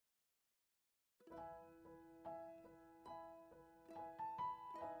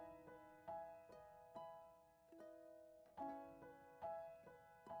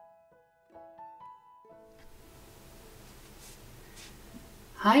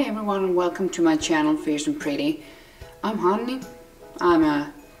Hi everyone and welcome to my channel Fierce and Pretty. I'm Hanni. I'm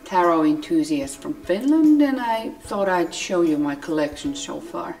a tarot enthusiast from Finland and I thought I'd show you my collection so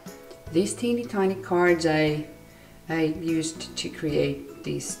far. These teeny tiny cards I used to create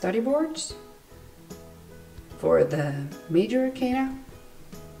these study boards for the major arcana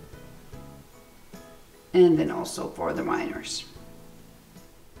and then also for the minors.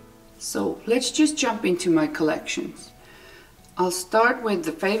 So let's just jump into my collections. I'll start with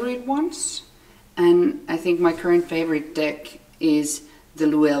the favorite ones, and I think my current favorite deck is the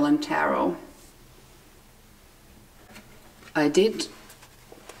Llewellyn Tarot. I did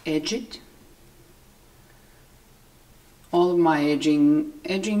edge it. All of my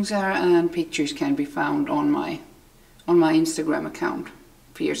edgings and pictures can be found on my Instagram account,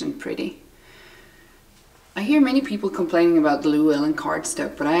 Fierce and Pretty. I hear many people complaining about the Llewellyn card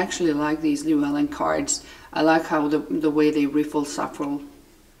stock, but I actually like these Llewellyn cards. I like how the way they riffle, shuffle.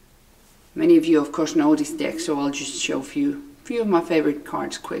 Many of you of course know this deck, so I'll just show a few of my favorite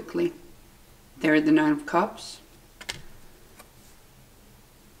cards quickly. There are the Nine of Cups,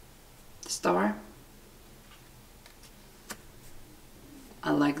 the Star.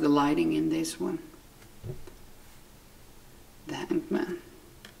 I like the lighting in this one. The Hanged Man.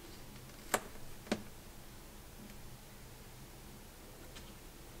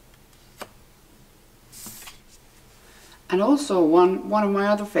 And also one of my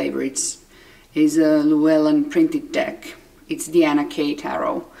other favorites is a Llewellyn printed deck. It's the Anna K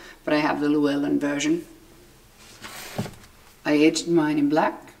Tarot, but I have the Llewellyn version. I edged mine in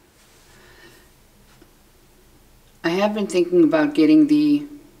black. I have been thinking about getting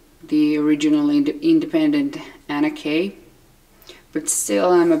the original independent Anna K, but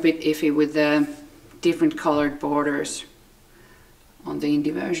still I'm a bit iffy with the different colored borders on the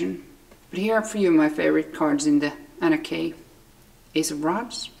indie version. But here are a few of my favorite cards in the Anna K. Ace of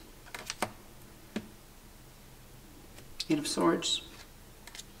Rods, Eight of Swords,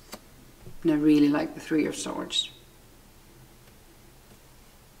 and I really like the Three of Swords.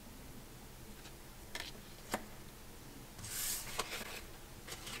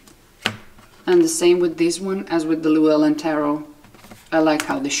 And the same with this one as with the Llewellyn Tarot. I like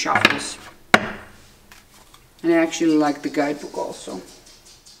how this shuffles. And I actually like the guidebook also.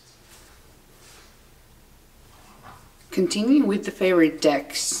 Continuing with the favorite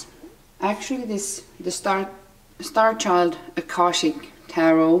decks, actually the Star Child Akashic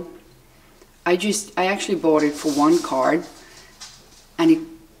Tarot, I actually bought it for one card and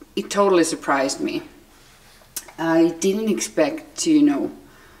it totally surprised me. I didn't expect to,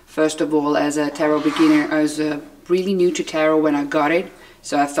 first of all, as a tarot beginner, I was really new to tarot when I got it,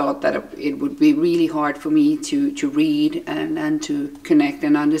 so I thought that it would be really hard for me to read and to connect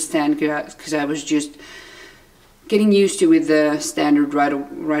and understand, because I was just getting used to with the standard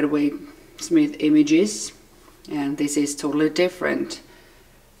Rider-Waite-Smith images, and this is totally different.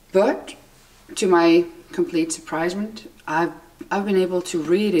 But to my complete surprisement, I've been able to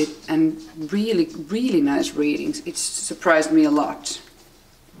read it, and really nice readings. It's surprised me a lot.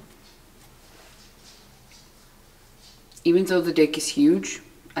 Even though the deck is huge,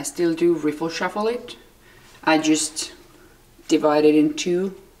 I still do riffle shuffle it. I just divide it in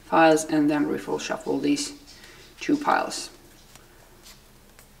two piles and then riffle shuffle these two piles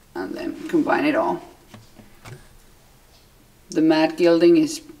and then combine it all. The matte gilding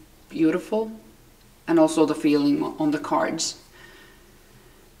is beautiful, and also the feeling on the cards.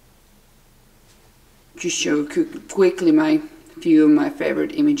 Just show quickly my few of my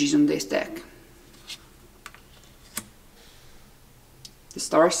favorite images on this deck. The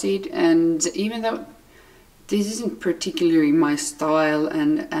Starseed, and even though this isn't particularly my style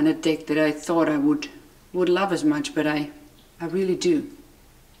and a deck that I thought I would love as much, but I really do.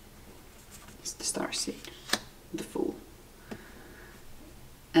 It's the Starseed, the Fool.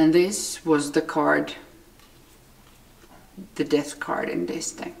 And this was the card, the Death card in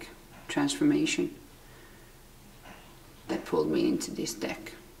this deck, Transformation, that pulled me into this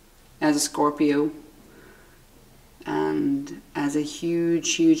deck. As a Scorpio and as a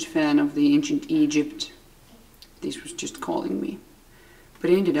huge fan of the ancient Egypt, this was just calling me.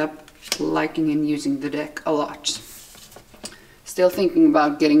 But I ended up liking and using the deck a lot. Still thinking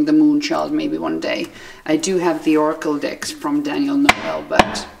about getting the Moonchild maybe one day. I do have the Oracle decks from Daniel Noel,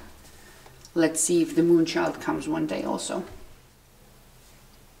 but let's see if the Moonchild comes one day also.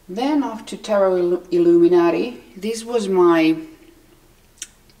 Then off to Tarot Illuminati. This was my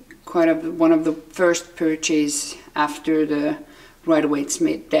one of the first purchase after the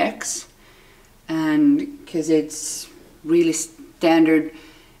Rider-Waite-Smith decks, and because it's really standard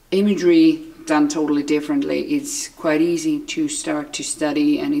imagery done totally differently. It's quite easy to start to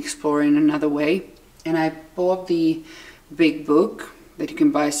study and explore in another way. And I bought the big book that you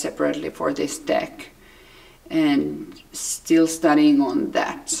can buy separately for this deck, and still studying on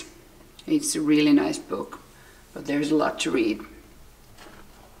that. It's a really nice book, but there's a lot to read.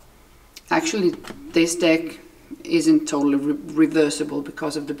 Actually, this deck isn't totally reversible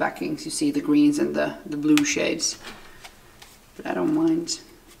because of the backings. You see the greens and the blue shades, but I don't mind.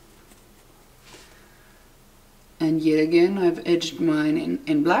 And yet again, I've edged mine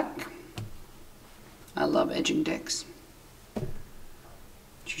in black. I love edging decks.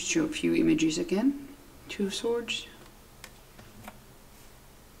 Just show a few images again. 2 swords.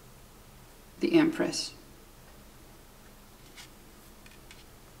 The Empress.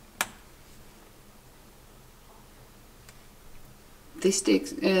 This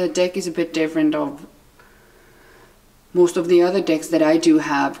deck is a bit different of most of the other decks that I do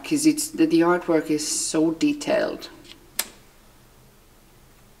have, because the artwork is so detailed.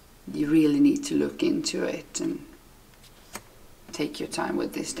 You really need to look into it and take your time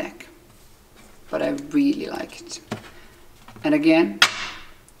with this deck. But I really like it. And again,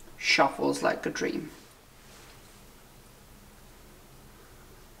 shuffles like a dream.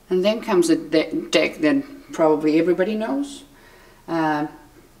 And then comes a deck that probably everybody knows. The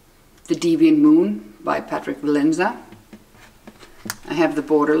Deviant Moon by Patrick Valenza. I have the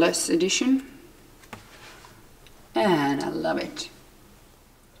borderless edition. And I love it.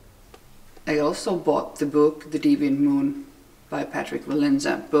 I also bought the book, The Deviant Moon by Patrick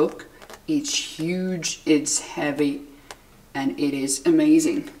Valenza book. It's huge, it's heavy, and it is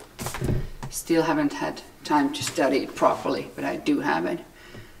amazing. Still haven't had time to study it properly, but I do have it.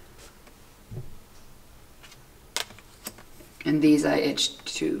 And these I edged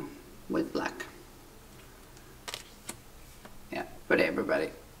too with black. Yeah, but everybody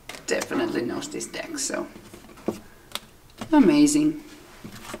definitely knows this deck, so amazing.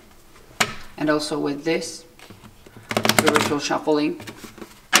 And also with this, the ritual shuffling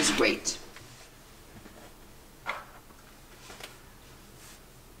is great.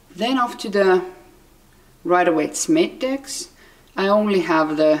 Then off to the Rider-Waite-Smith decks. I only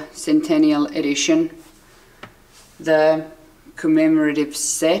have the Centennial edition, the commemorative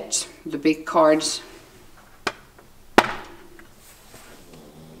set, the big cards,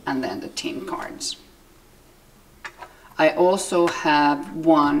 and then the tin cards. I also have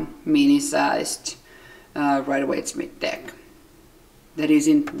one mini-sized Rider-Waite-Smith deck that is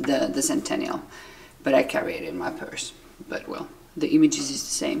in the Centennial, but I carry it in my purse. But well, the images is the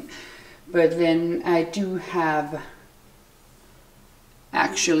same. But then I do have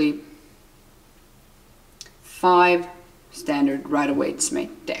actually 5 standard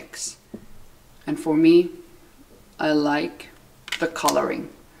Rider-Waite-Smith decks, and for me, I like the coloring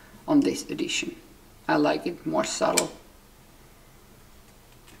on this edition. I like it more subtle.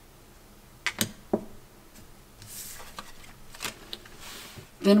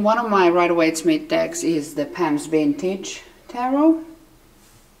 Then one of my Rider-Waite-Smith decks is the Pam's Vintage Tarot.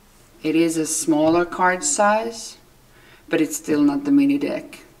 It is a smaller card size, but it's still not the mini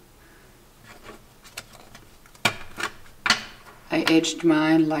deck. I edged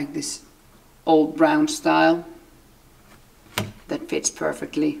mine like this old brown style that fits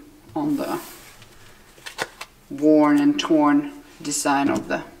perfectly on the worn and torn design of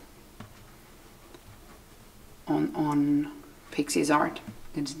the on Pixie's art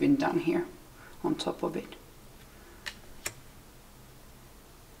that's been done here on top of it.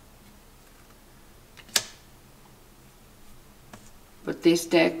 But this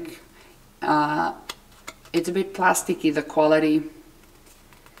deck, it's a bit plasticky, the quality,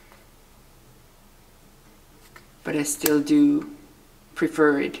 but I still do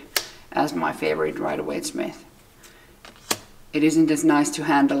prefer it as my favorite Rider-Waite-Smith. It isn't as nice to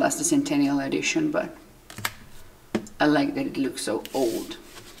handle as the Centennial edition, but I like that it looks so old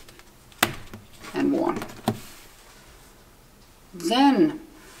and worn. Then,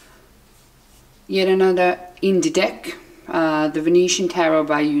 yet another indie deck. The Venetian Tarot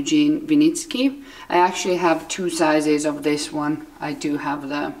by Eugene Vinitsky. I actually have 2 sizes of this one. I do have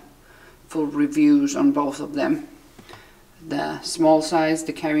the full reviews on both of them. The small size,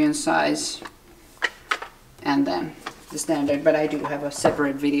 the carry-on size, and then the standard, but I do have a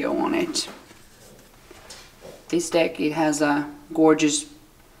separate video on it. This deck, it has a gorgeous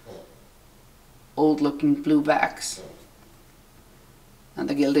old looking blue backs and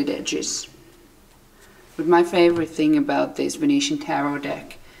the gilded edges. But my favorite thing about this Venetian Tarot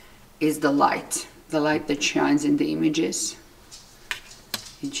deck is the light that shines in the images.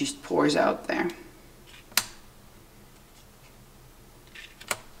 It just pours out there.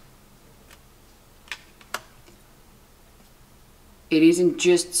 it isn't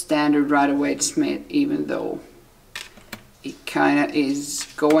just standard Rider-Waite Smith, even though it kind of is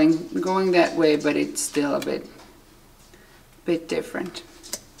going that way, but it's still a bit different.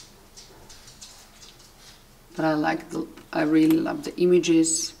 But I really love the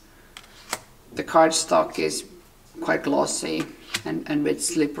images. The cardstock is quite glossy and a bit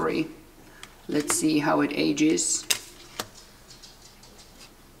slippery. Let's see how it ages.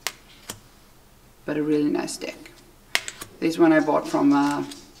 But a really nice deck. This one I bought from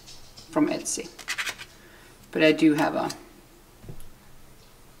Etsy. But I do have a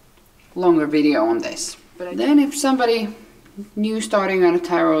longer video on this. But then if somebody new starting on a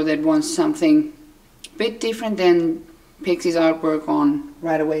tarot that wants something a bit different than Pixie's artwork on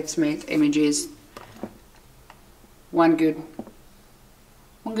Rider-Waite Smith images, one good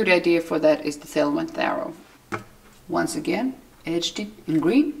idea for that is the Thelma Tarot. Once again, edged it in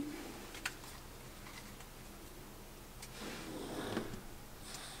green.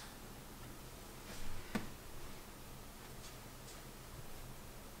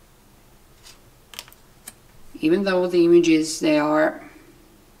 Even though the images, they are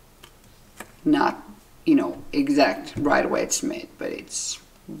not, you know, exact Rider-Waite Smith, but it's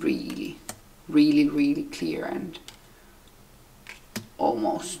really, really, really clear and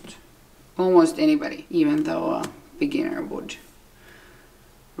almost anybody, even though a beginner would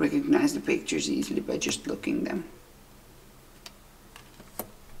recognize the pictures easily by just looking them.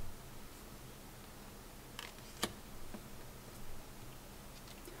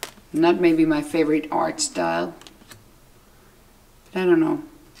 Not maybe my favorite art style, but I don't know.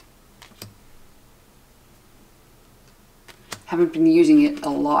 Haven't been using it a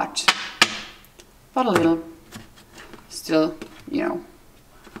lot, but a little. Still, you know,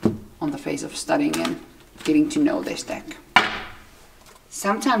 on the phase of studying and getting to know this deck.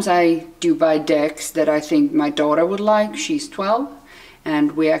 Sometimes I do buy decks that I think my daughter would like. She's 12,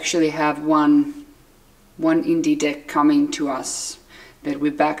 and we actually have one indie deck coming to us that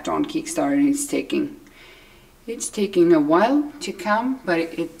we backed on Kickstarter, and it's taking a while to come, but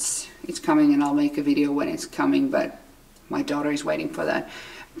it's coming, and I'll make a video when it's coming, but my daughter is waiting for that.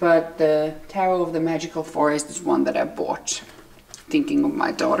 But the Tarot of the Magical Forest is one that I bought thinking of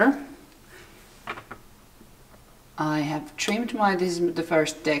my daughter. I have trimmed this is the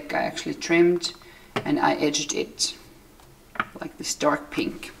first deck I actually trimmed, and I edged it like this dark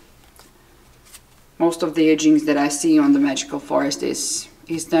pink. Most of the edgings that I see on the Magical Forest is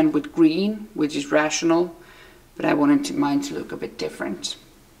done with green, which is rational, but I wanted mine to look a bit different.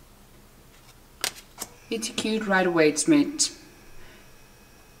 It's a cute Rider-Waite Smith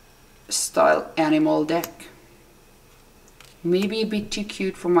style animal deck. Maybe a bit too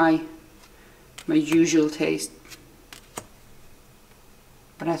cute for my usual taste.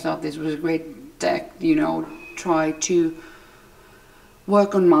 But I thought this was a great deck, you know, try to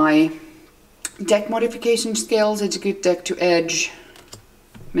work on my deck modification skills. It's a good deck to edge.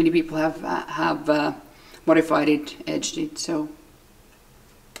 Many people have modified it, edged it, so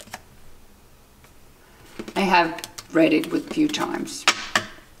I have read it with a few times.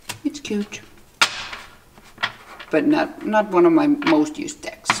 It's cute, but not one of my most used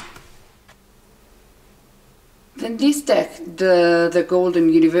decks. Then this deck, the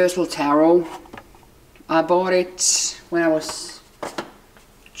Golden Universal Tarot, I bought it when I was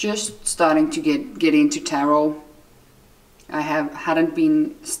just starting to get into tarot. I hadn't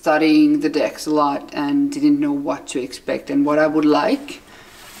been studying the decks a lot and didn't know what to expect and what I would like.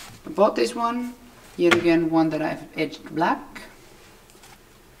 I bought this one, yet again one that I've edged black.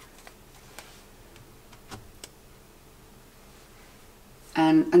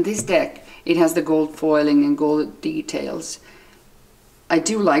 And this deck, it has the gold foiling and gold details. I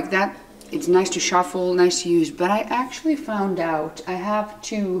do like that. It's nice to shuffle, nice to use, but I actually found out I have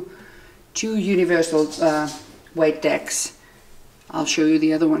two Universal Waite decks. I'll show you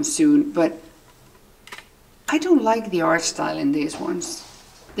the other one soon, but I don't like the art style in these ones.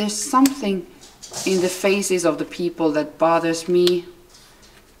 There's something in the faces of the people that bothers me.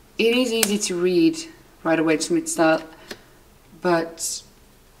 It is easy to read Rider-Waite Smith style,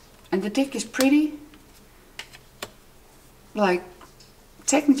 and the deck is pretty. Like,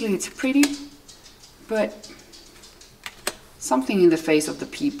 technically it's pretty, but something in the face of the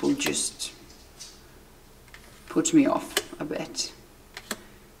people just puts me off a bit.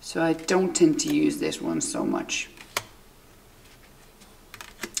 So I don't tend to use this one so much.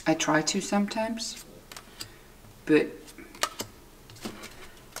 I try to sometimes, but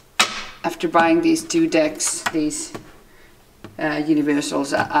after buying these two decks, these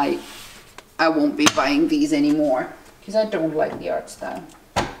Universals, I won't be buying these anymore because I don't like the art style.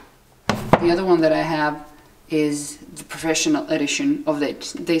 The other one that I have is the professional edition of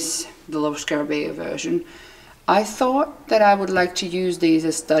this the Low Scarabeo version. I thought that I would like to use these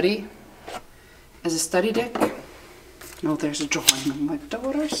as a study deck. Oh, there's a drawing of my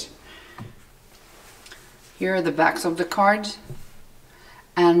daughters. Here are the backs of the cards,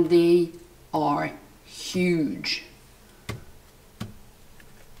 and they are huge.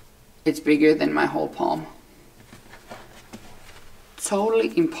 It's bigger than my whole palm.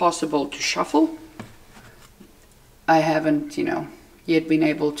 Totally impossible to shuffle. I haven't, yet been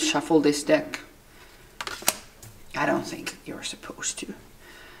able to shuffle this deck. I don't think you're supposed to.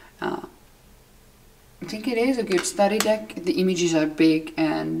 I think it is a good study deck. The images are big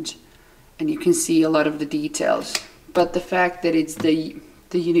and you can see a lot of the details. But the fact that it's the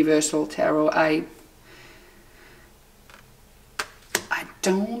Universal Tarot, I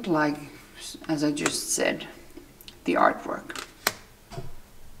don't like, as I just said, the artwork.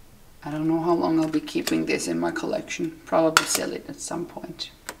 I don't know how long I'll be keeping this in my collection. Probably sell it at some point.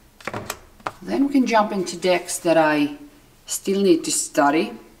 Then we can jump into decks that I still need to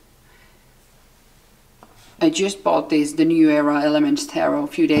study. I just bought the New Era Elements Tarot a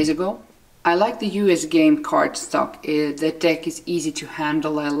few days ago. I like the US game cardstock. The deck is easy to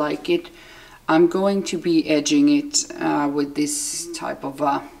handle. I like it. I'm going to be edging it with this type of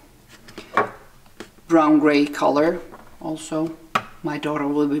brown-gray color. Also, my daughter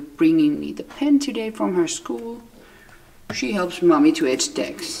will be bringing me the pen today from her school. She helps mommy to edge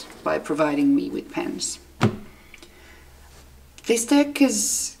decks by providing me with pens. This deck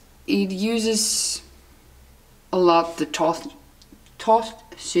it uses a lot the Thoth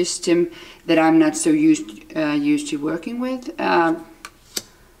system that I'm not so used to working with.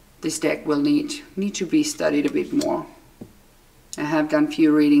 This deck will need to be studied a bit more. I have done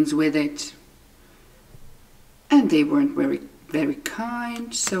few readings with it, and they weren't very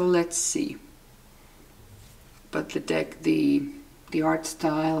kind. So let's see. But the deck, the art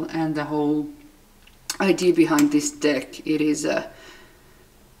style, and the whole idea behind this deck, it is a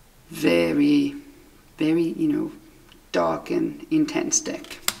very, very, dark and intense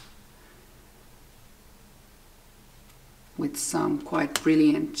deck with some quite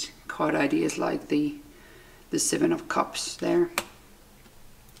brilliant card ideas, like the Seven of Cups there.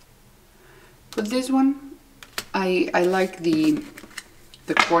 But this one, I like the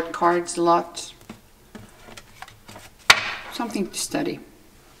court cards a lot. Something to study.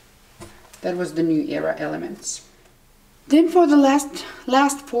 That was the New Era Elements. Then for the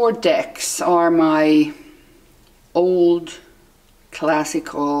last 4 decks are my old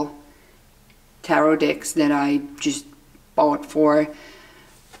classical tarot decks that I just bought for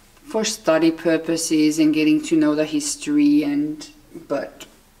study purposes and getting to know the history, but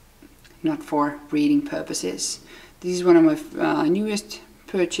not for reading purposes. This is one of my newest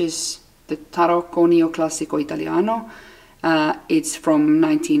purchase, the Tarocco Neoclassico Italiano. It's from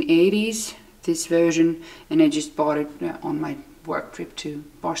 1980s, this version, and I just bought it on my work trip to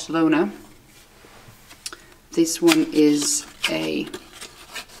Barcelona. This one is a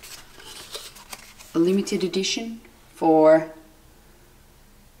limited edition for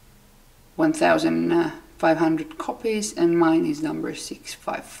 1,500 copies, and mine is number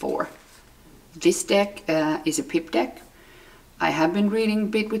 654. This deck is a pip deck. I have been reading a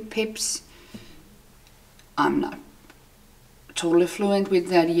bit with pips. I'm not totally fluent with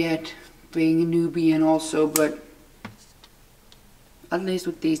that yet, being a newbie and also, but at least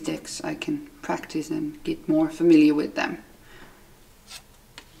with these decks I can practice and get more familiar with them.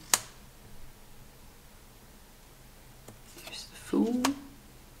 There's the Fool,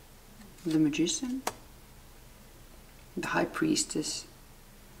 the Magician, the High Priestess,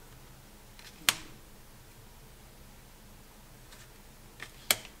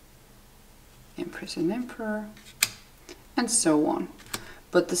 Empress and Emperor, and so on.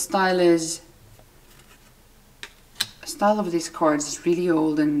 But the style of these cards is really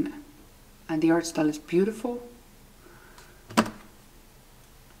old, and the art style is beautiful.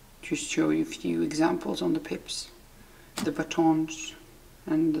 Just show you a few examples on the pips. The batons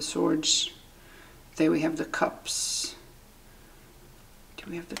and the swords. There we have the cups. There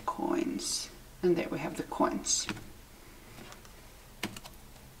we have the coins. And there we have the coins.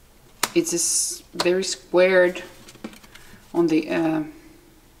 It's very squared on the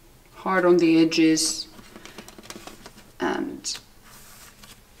hard on the edges, and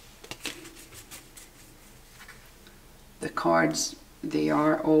the cards, they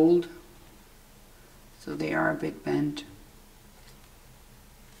are old, so they are a bit bent,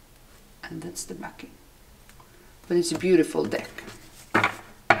 and that's the backing. But it's a beautiful deck.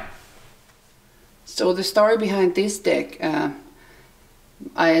 So the story behind this deck,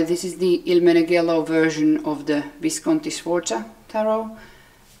 This is the Il Meneghello version of the Visconti Sforza tarot.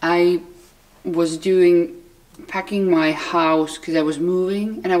 I was packing my house because I was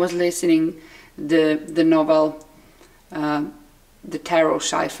moving, and I was listening the novel The Tarot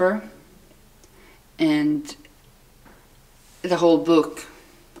Cipher, and the whole book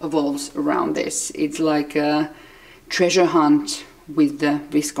evolves around this. It's like a treasure hunt with the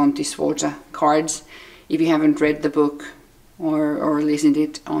Visconti Sforza cards. If you haven't read the book or listened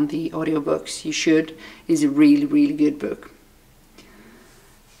it on the audiobooks, you should. It's a really, really good book.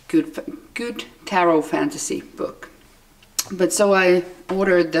 Good tarot fantasy book. But so I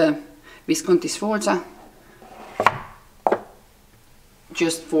ordered the Visconti Sforza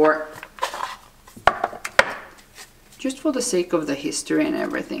just for the sake of the history and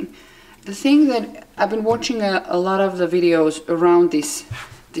everything. The thing that I've been watching a lot of the videos around this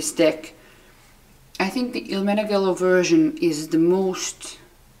deck, I think the Il Meneghello version is the most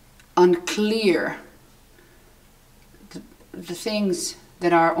unclear. The things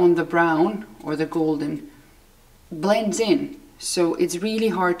that are on the brown or the golden blends in, so it's really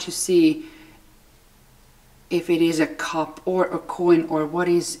hard to see if it is a cup or a coin or what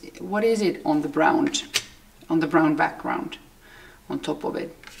is it on the brown background on top of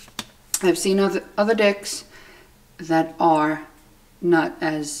it. I've seen other decks that are not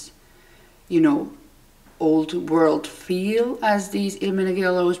as, old world feel as these Il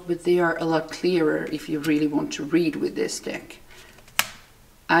Meneghellos, but they are a lot clearer if you really want to read with this deck.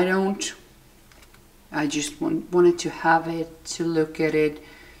 I don't. I just wanted to have it, to look at it,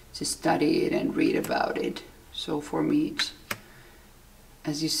 to study it and read about it. So for me, it's,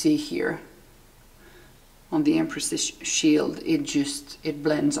 as you see here on the Empress's shield, it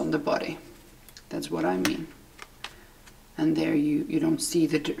blends on the body. That's what I mean. And there you don't see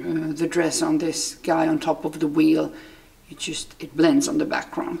the dress on this guy on top of the wheel. It blends on the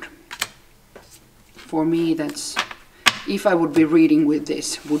background. For me, that's, if I would be reading with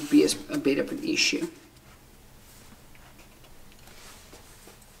this, would be a bit of an issue.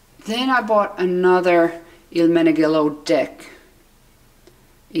 Then I bought another Il Meneghello deck.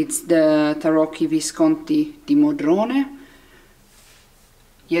 It's the Tarocchi Visconti di Modrone.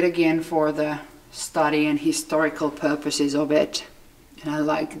 Yet again for the study and historical purposes of it. And I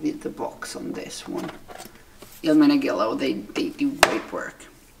like the box on this one. Il Meneghello, they do great work.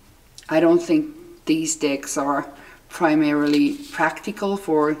 I don't think these decks are primarily practical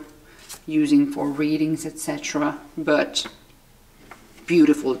for using for readings, etc. But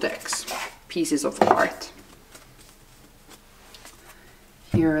beautiful decks, pieces of art.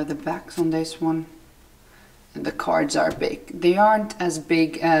 Here are the backs on this one, and the cards are big. They aren't as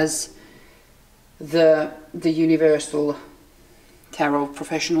big as the Universal Tarot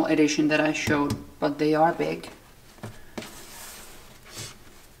Professional Edition that I showed, but they are big.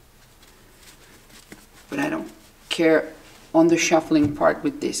 But I don't care on the shuffling part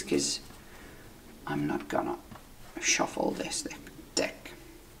with this, because I'm not gonna shuffle this deck.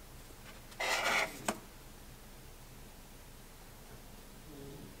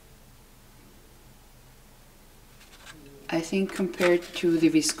 I think compared to the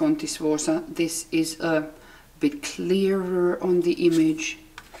Visconti Sforza, this is a bit clearer on the image,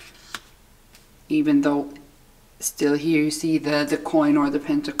 even though still here you see the coin or the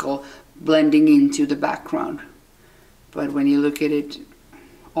pentacle blending into the background. But when you look at it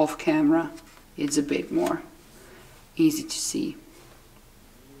off camera, it's a bit more easy to see.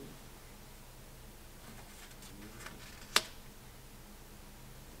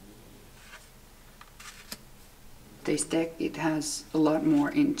 This deck, it has a lot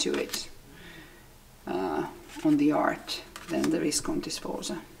more into it on the art than the Visconti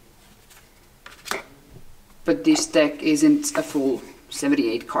Sforza. But this deck isn't a full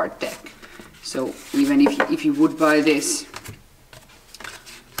 78 card deck, so even if you would buy this,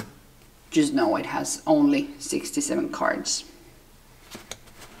 just know it has only 67 cards.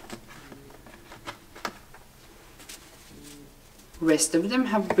 Rest of them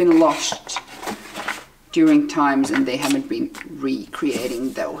have been lost during times, and they haven't been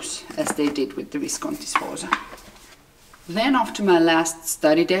recreating those as they did with the Visconti Sforza. Then off to my last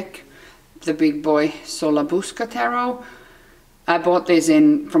study deck, the big boy Solabusca Tarot. I bought this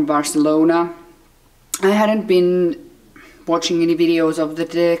from Barcelona. I hadn't been watching any videos of the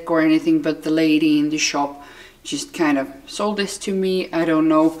deck or anything, but the lady in the shop just kind of sold this to me. I don't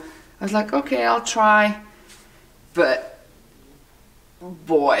know. I was like, okay, I'll try. But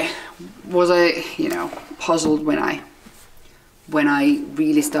boy, was I, puzzled when I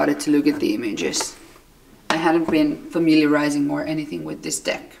really started to look at the images. I hadn't been familiarizing or anything with this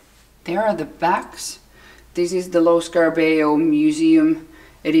deck. There are the backs. This is the Lo Scarabeo Museum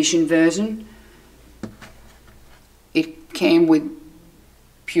edition version. It came with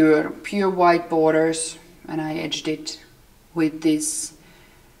pure white borders, and I edged it with this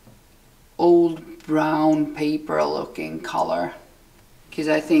old brown paper looking color, because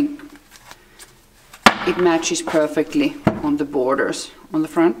I think it matches perfectly on the borders on the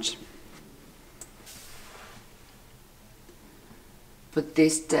front. But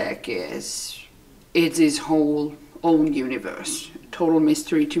this deck it's its whole own universe, total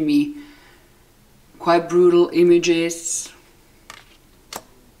mystery to me. Quite brutal images.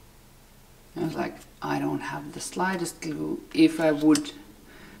 I was like, I don't have the slightest clue if I would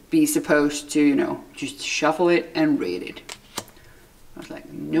be supposed to, you know, just shuffle it and read it. I was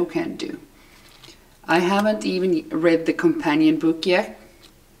like, no can do. I haven't even read the companion book yet,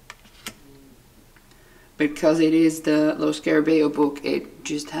 because it is the Lo Scarabeo book. It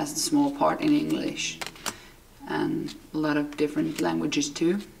just has a small part in English and a lot of different languages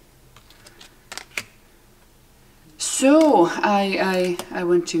too. So I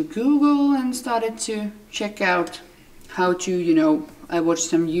went to Google and started to check out how to, you know, I watched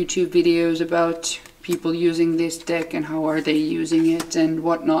some YouTube videos about people using this deck and how are they using it and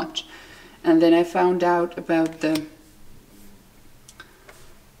whatnot. And then I found out about the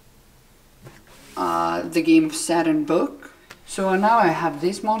Game of Saturn book. So now I have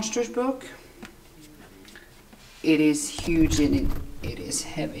this Monsters book. It is huge and it is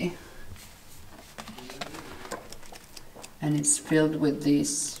heavy. And it's filled with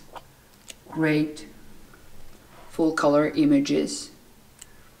these great full color images.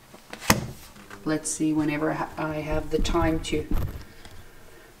 Let's see whenever I have the time to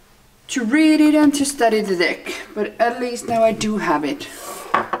read it and to study the deck. But at least now I do have it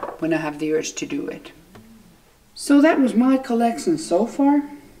when I have the urge to do it. So that was my collection so far.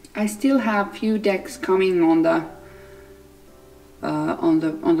 I still have few decks coming on the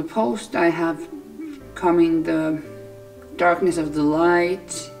post. I have coming the Darkness of the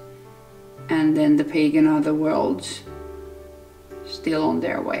Light and then the Pagan Otherworlds, still on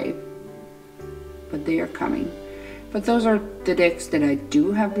their way, but they are coming. But those are the decks that I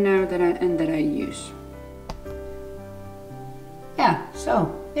do have now that I use. Yeah,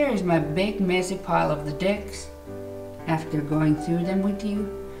 so there is my big messy pile of the decks after going through them with you.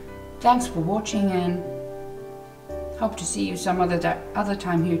 Thanks for watching and hope to see you some other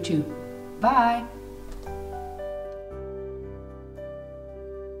time here too. Bye!